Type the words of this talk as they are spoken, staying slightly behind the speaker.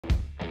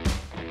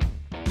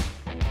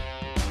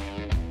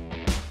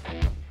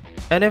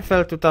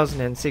NFL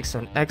 2006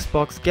 on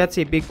Xbox gets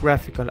a big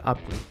graphical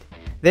upgrade.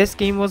 This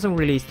game wasn't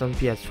released on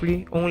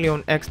PS3, only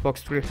on Xbox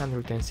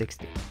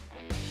 360.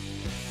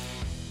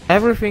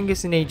 Everything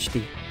is in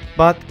HD,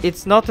 but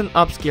it's not an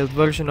upscaled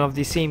version of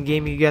the same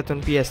game you get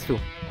on PS2.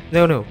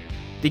 No,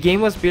 the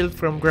game was built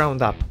from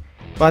ground up.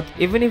 But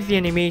even if the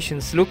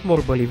animations look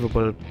more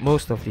believable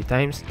most of the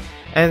times,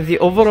 and the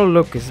overall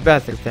look is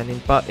better than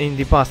in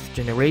the past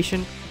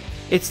generation,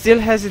 it still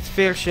has its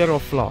fair share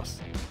of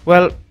flaws.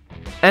 Well,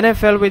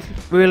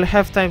 NFL will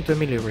have time to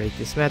ameliorate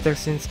this matter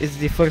since it's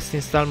the first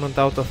installment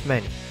out of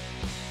many.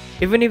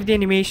 Even if the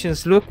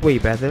animations look way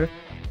better,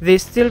 they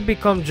still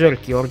become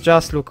jerky or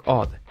just look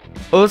odd.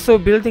 Also,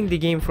 building the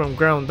game from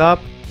ground up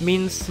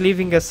means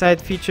leaving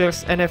aside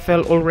features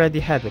NFL already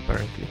had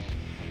apparently.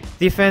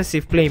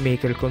 Defensive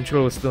playmaker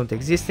controls don't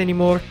exist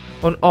anymore.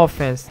 On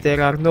offense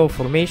there are no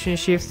formation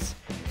shifts,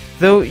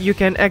 though you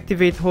can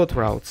activate hot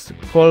routes,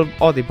 call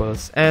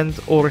audibles and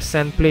or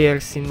send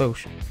players in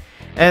motion.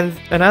 And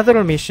another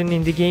omission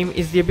in the game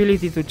is the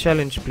ability to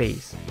challenge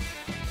plays,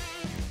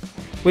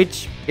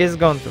 which is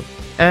gone too.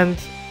 And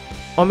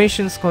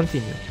omissions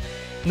continue.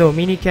 No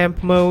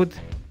minicamp mode,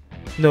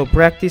 no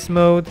practice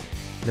mode,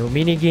 no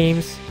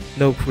minigames,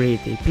 no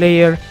create a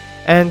player,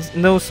 and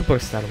no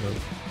superstar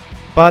mode.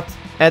 But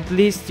at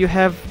least you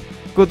have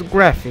good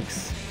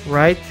graphics,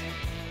 right?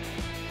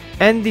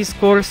 And the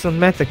scores on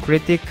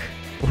Metacritic,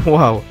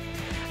 wow,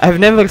 I've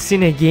never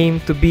seen a game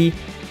to be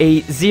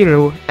a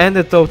 0 and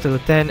a total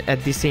 10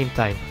 at the same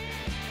time.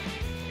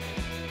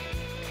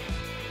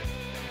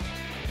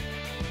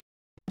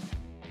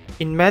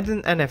 In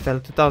Madden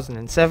NFL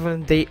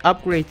 2007, they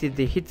upgraded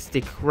the hit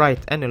stick right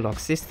analog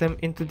system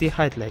into the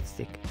highlight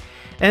stick,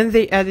 and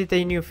they added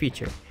a new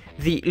feature,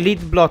 the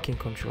lead blocking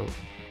control.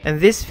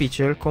 And this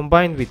feature,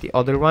 combined with the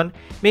other one,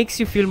 makes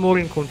you feel more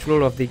in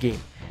control of the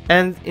game,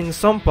 and in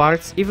some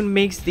parts even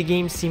makes the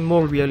game seem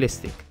more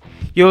realistic.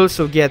 You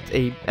also get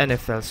a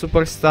NFL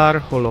Superstar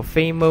Hall of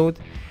Fame mode,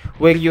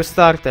 where you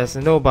start as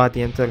a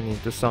nobody and turn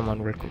into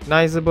someone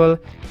recognizable.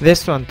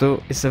 This one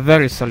too is a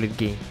very solid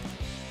game.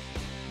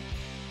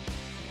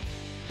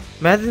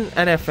 Madden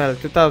NFL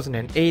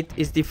 2008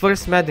 is the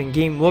first Madden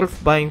game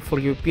worth buying for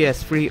your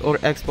PS3 or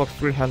Xbox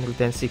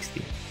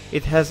 360.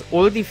 It has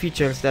all the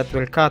features that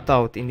were cut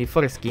out in the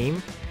first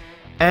game,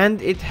 and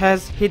it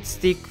has hit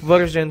stick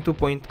version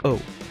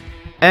 2.0,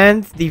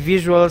 and the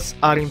visuals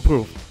are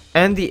improved,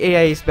 and the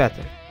AI is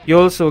better. You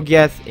also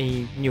get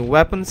a new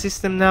weapon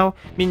system now,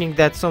 meaning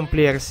that some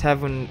players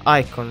have an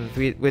icon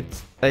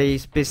with a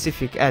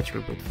specific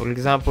attribute. For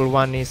example,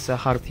 one is a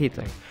hard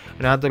hitter,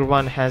 another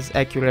one has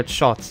accurate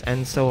shots,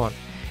 and so on.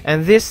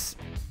 And this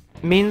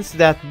means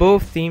that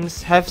both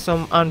teams have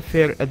some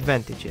unfair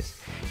advantages.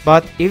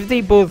 But if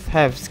they both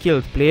have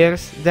skilled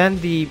players, then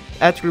the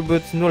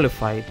attributes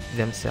nullify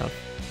themselves.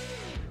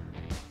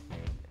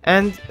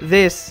 And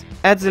this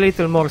adds a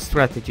little more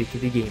strategy to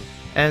the game,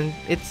 and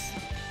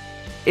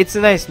it's a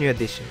nice new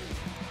addition.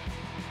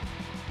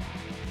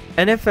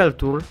 NFL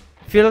Tour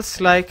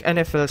feels like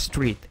NFL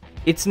Street.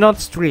 It's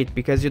not street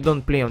because you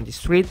don't play on the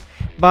street,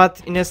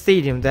 but in a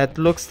stadium that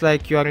looks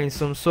like you are in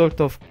some sort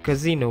of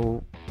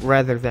casino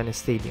rather than a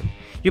stadium.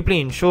 You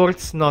play in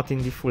shorts, not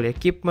in the full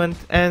equipment,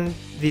 and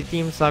the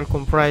teams are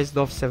comprised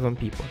of 7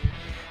 people.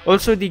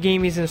 Also, the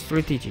game isn't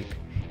strategic.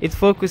 It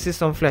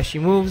focuses on flashy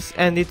moves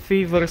and it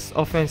favors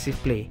offensive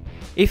play.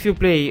 If you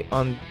play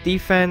on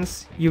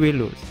defense, you will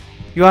lose.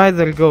 You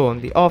either go on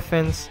the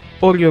offense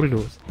or you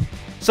lose.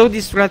 So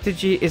the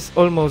strategy is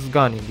almost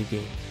gone in the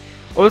game.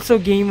 Also,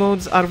 game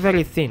modes are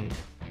very thin,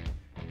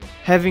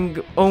 having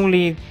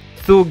only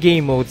 2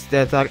 game modes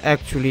that are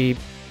actually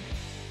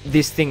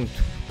distinct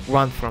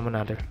one from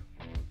another.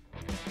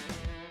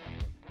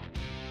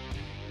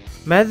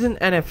 Madden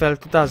NFL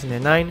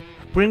 2009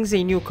 brings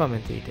a new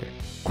commentator,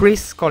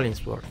 Chris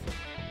Collinsworth,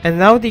 and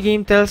now the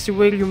game tells you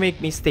where you make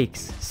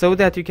mistakes, so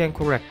that you can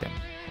correct them.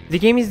 The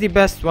game is the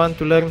best one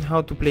to learn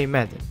how to play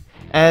Madden,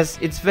 as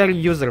it's very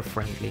user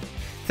friendly,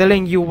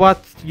 telling you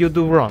what you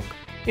do wrong.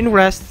 In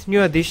rest,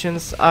 new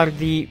additions are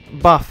the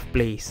buff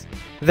plays,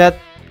 that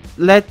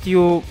let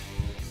you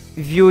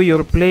view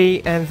your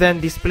play and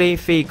then display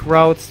fake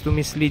routes to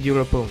mislead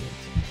your opponent.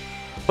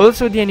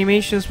 Also, the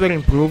animations were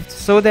improved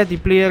so that the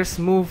players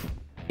move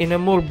in a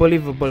more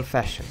believable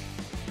fashion.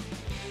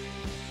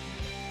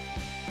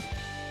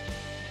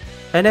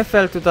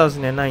 NFL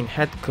 2009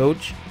 Head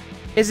Coach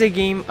is a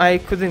game I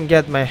couldn't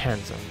get my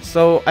hands on,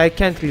 so I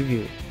can't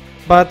review it.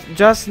 But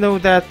just know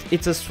that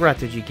it's a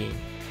strategy game,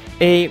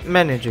 a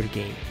manager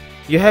game.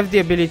 You have the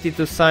ability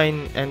to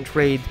sign and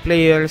trade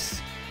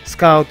players,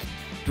 scout,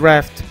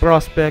 draft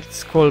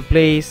prospects, call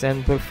plays,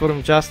 and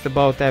perform just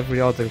about every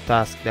other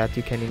task that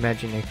you can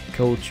imagine a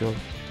coach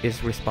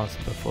is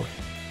responsible for.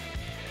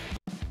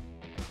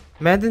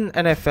 Madden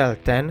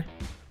NFL 10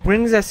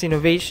 brings us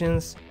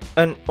innovations,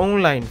 an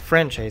online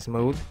franchise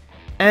mode,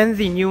 and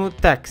the new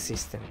tack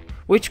system,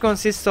 which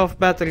consists of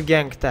better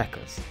gang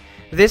tackles.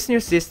 This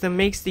new system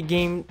makes the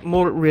game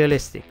more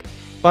realistic,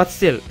 but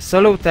still,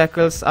 solo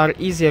tackles are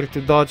easier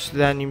to dodge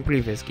than in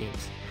previous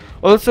games.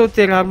 Also,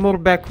 there are more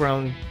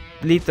background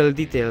little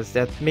details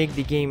that make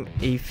the game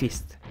a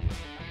feast.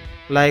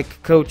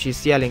 Like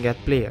coaches yelling at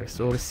players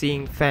or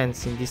seeing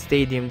fans in the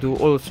stadium do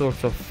all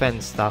sorts of fan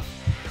stuff.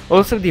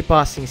 Also, the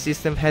passing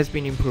system has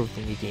been improved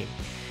in the game.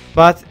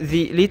 But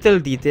the little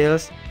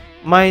details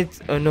might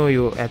annoy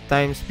you at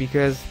times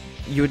because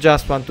you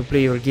just want to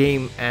play your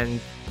game and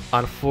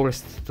are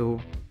forced to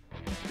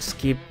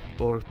skip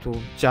or to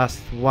just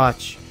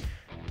watch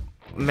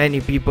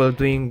many people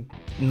doing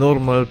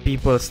normal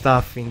people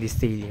stuff in the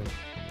stadium.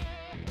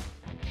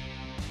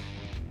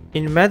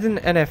 In Madden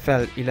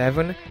NFL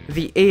 11,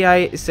 the AI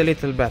is a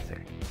little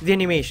better, the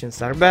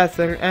animations are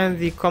better and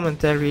the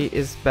commentary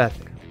is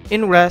better.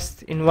 In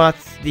rest, in what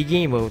the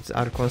game modes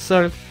are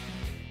concerned,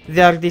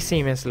 they are the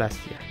same as last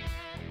year.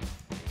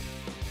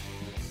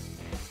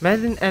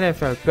 Madden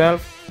NFL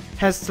 12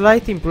 has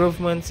slight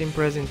improvements in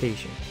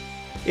presentation.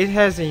 It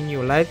has a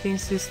new lighting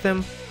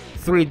system,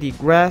 3D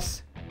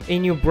grass, a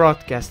new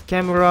broadcast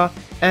camera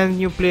and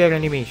new player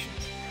animations.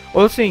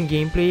 Also in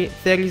gameplay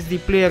there is the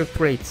player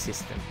trait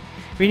system,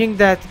 meaning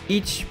that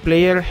each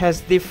player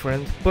has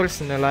different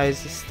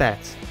personalized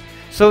stats,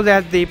 so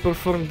that they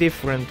perform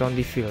different on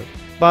the field.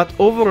 But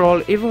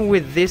overall, even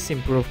with these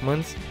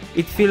improvements,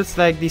 it feels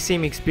like the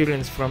same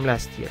experience from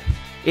last year.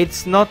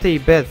 It's not a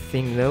bad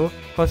thing though,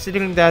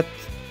 considering that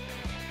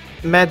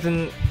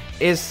Madden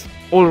is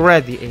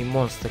already a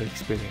monster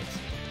experience.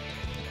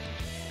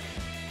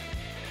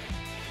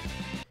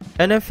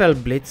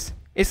 NFL Blitz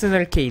is an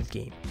arcade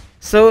game,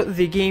 so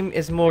the game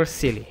is more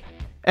silly.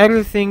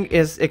 Everything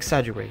is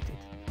exaggerated.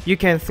 You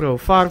can throw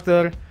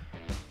farther,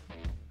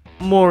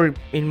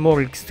 in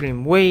more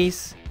extreme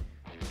ways,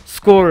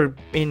 score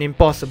in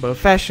impossible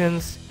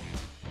fashions,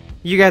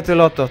 you get a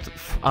lot of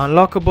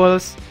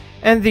unlockables,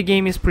 and the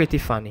game is pretty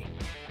funny.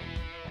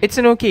 It's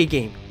an okay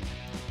game,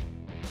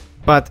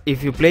 but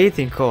if you play it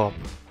in co-op,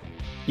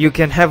 you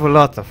can have a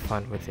lot of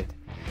fun with it.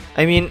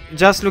 I mean,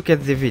 just look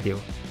at the video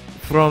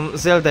from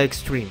Zelda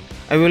Extreme.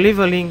 I will leave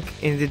a link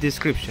in the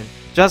description.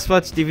 Just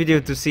watch the video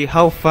to see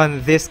how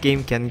fun this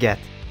game can get.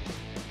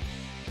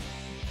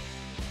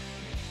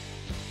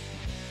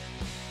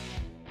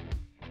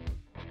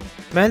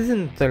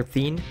 Madden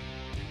 13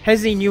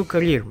 has a new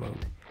career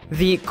mode,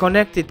 the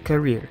Connected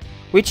Career,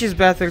 which is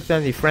better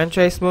than the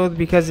franchise mode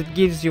because it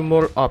gives you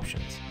more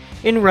options.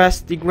 In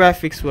Rust, the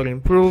graphics were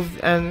improved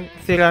and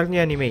there are new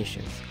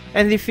animations,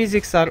 and the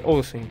physics are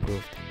also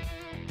improved.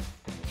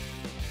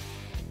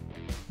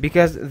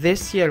 Because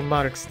this year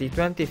marks the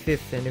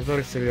 25th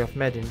anniversary of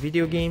Madden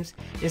video games,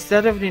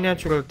 instead of the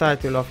natural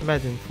title of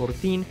Madden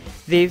 14,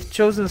 they've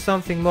chosen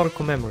something more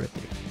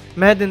commemorative,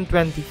 Madden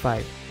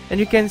 25, and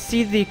you can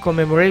see the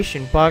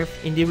commemoration part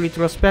in the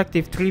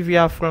retrospective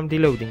trivia from the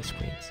loading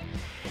screens.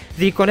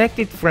 The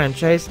Connected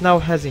franchise now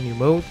has a new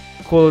mode,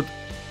 called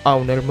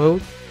Owner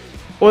Mode.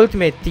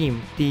 Ultimate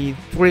Team, the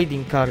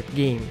trading card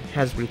game,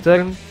 has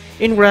returned.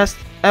 In Rust,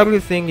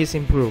 everything is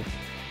improved,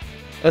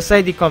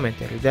 aside the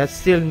commentary that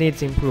still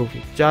needs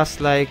improving,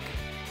 just like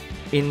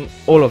in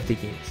all of the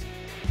games.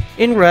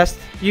 In Rust,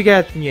 you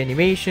get new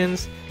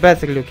animations,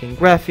 better looking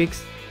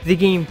graphics, the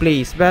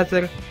gameplay is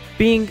better,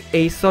 being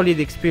a solid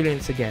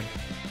experience again.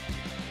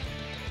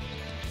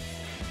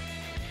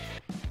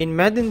 In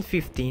Madden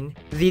 15,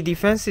 the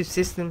defensive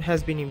system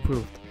has been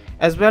improved,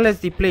 as well as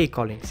the play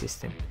calling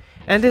system,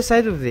 and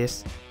aside of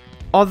this,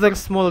 other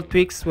small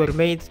tweaks were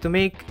made to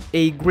make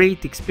a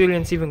great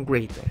experience even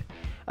greater.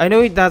 I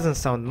know it doesn't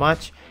sound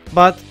much,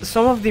 but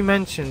some of the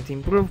mentioned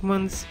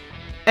improvements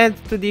add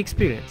to the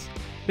experience,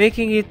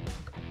 making it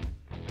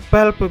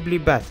palpably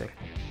better.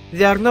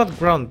 They are not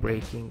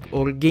groundbreaking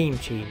or game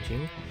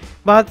changing,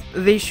 but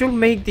they should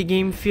make the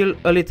game feel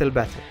a little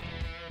better.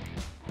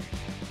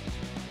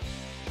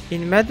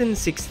 In Madden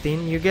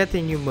 16 you get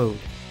a new mode,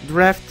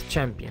 Draft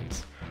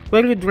Champions,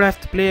 where you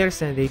draft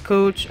players and a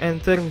coach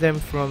and turn them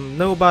from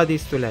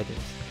nobodies to legends.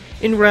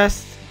 In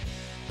Rust,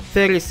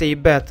 there is a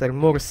better,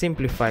 more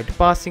simplified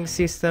passing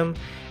system,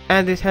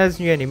 and it has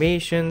new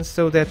animations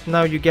so that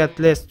now you get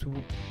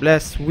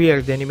less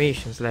weird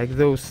animations like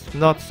those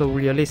not so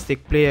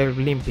realistic player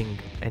limping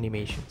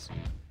animations.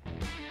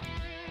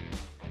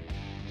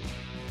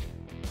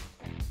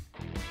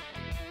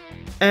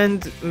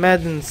 And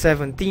Madden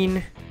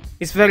 17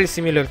 is very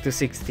similar to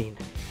 16,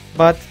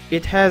 but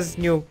it has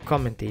new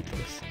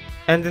commentators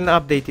and an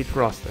updated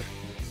roster.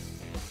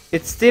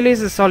 It still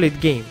is a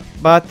solid game,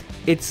 but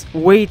it's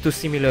way too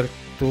similar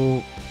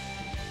to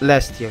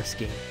last year's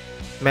game,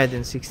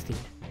 Madden 16.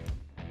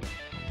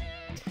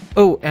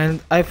 Oh,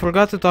 and I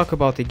forgot to talk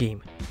about a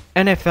game,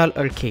 NFL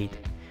Arcade,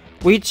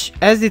 which,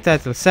 as the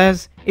title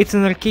says, it's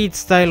an arcade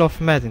style of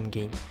Madden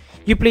game.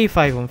 You play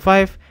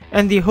 5-on-5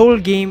 and the whole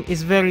game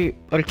is very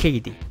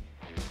arcadey.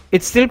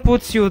 It still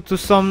puts you to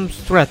some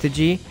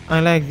strategy,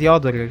 unlike the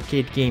other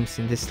arcade games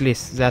in this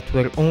list that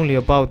were only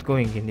about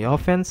going in the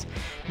offense,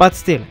 but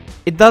still,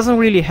 it doesn't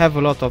really have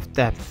a lot of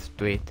depth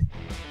to it.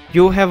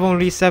 You have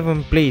only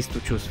 7 plays to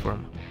choose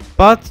from,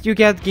 but you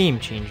get game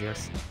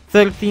changers,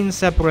 13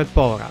 separate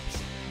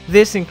power-ups.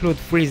 This include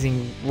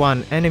freezing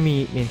one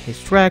enemy in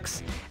his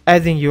tracks,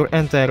 adding your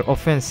entire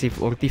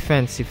offensive or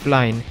defensive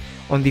line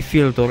on the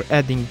field or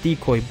adding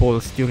decoy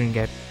balls during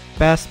a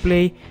pass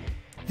play.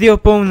 The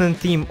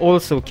opponent team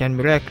also can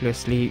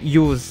miraculously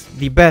use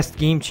the best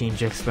game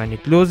changers when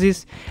it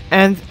loses,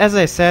 and as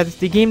I said,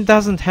 the game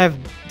doesn't have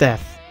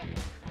death.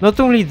 Not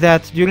only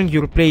that, during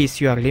your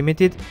plays you are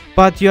limited,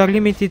 but you are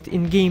limited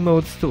in game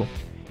modes too.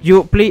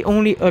 You play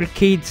only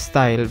arcade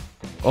style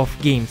of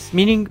games,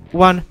 meaning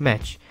one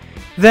match.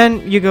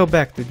 Then you go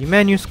back to the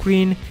menu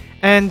screen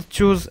and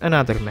choose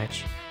another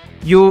match.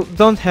 You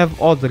don't have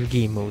other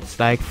game modes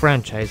like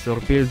franchise or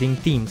building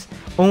teams,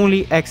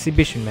 only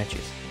exhibition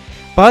matches.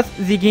 But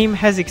the game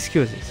has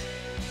excuses.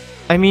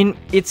 I mean,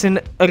 it's an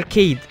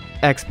arcade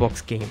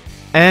Xbox game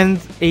and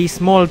a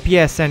small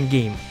PSN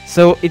game,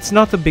 so it's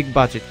not a big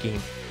budget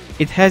game.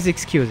 It has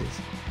excuses.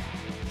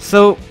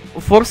 So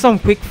for some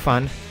quick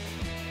fun,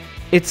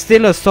 it's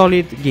still a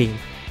solid game.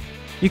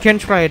 You can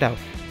try it out.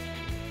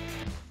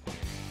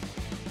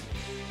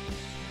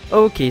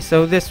 Okay,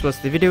 so this was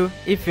the video.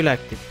 If you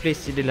liked it,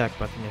 please hit the like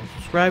button and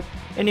subscribe.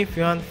 And if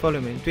you want,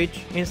 follow me on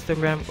Twitch,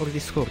 Instagram or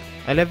Discord.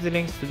 I left the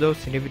links to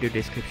those in the video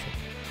description.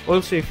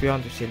 Also, if you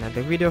want to see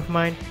another video of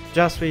mine,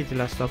 just wait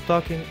till I stop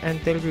talking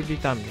and tell you the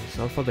thumbnails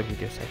of other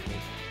videos I've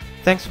made.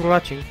 Thanks for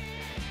watching.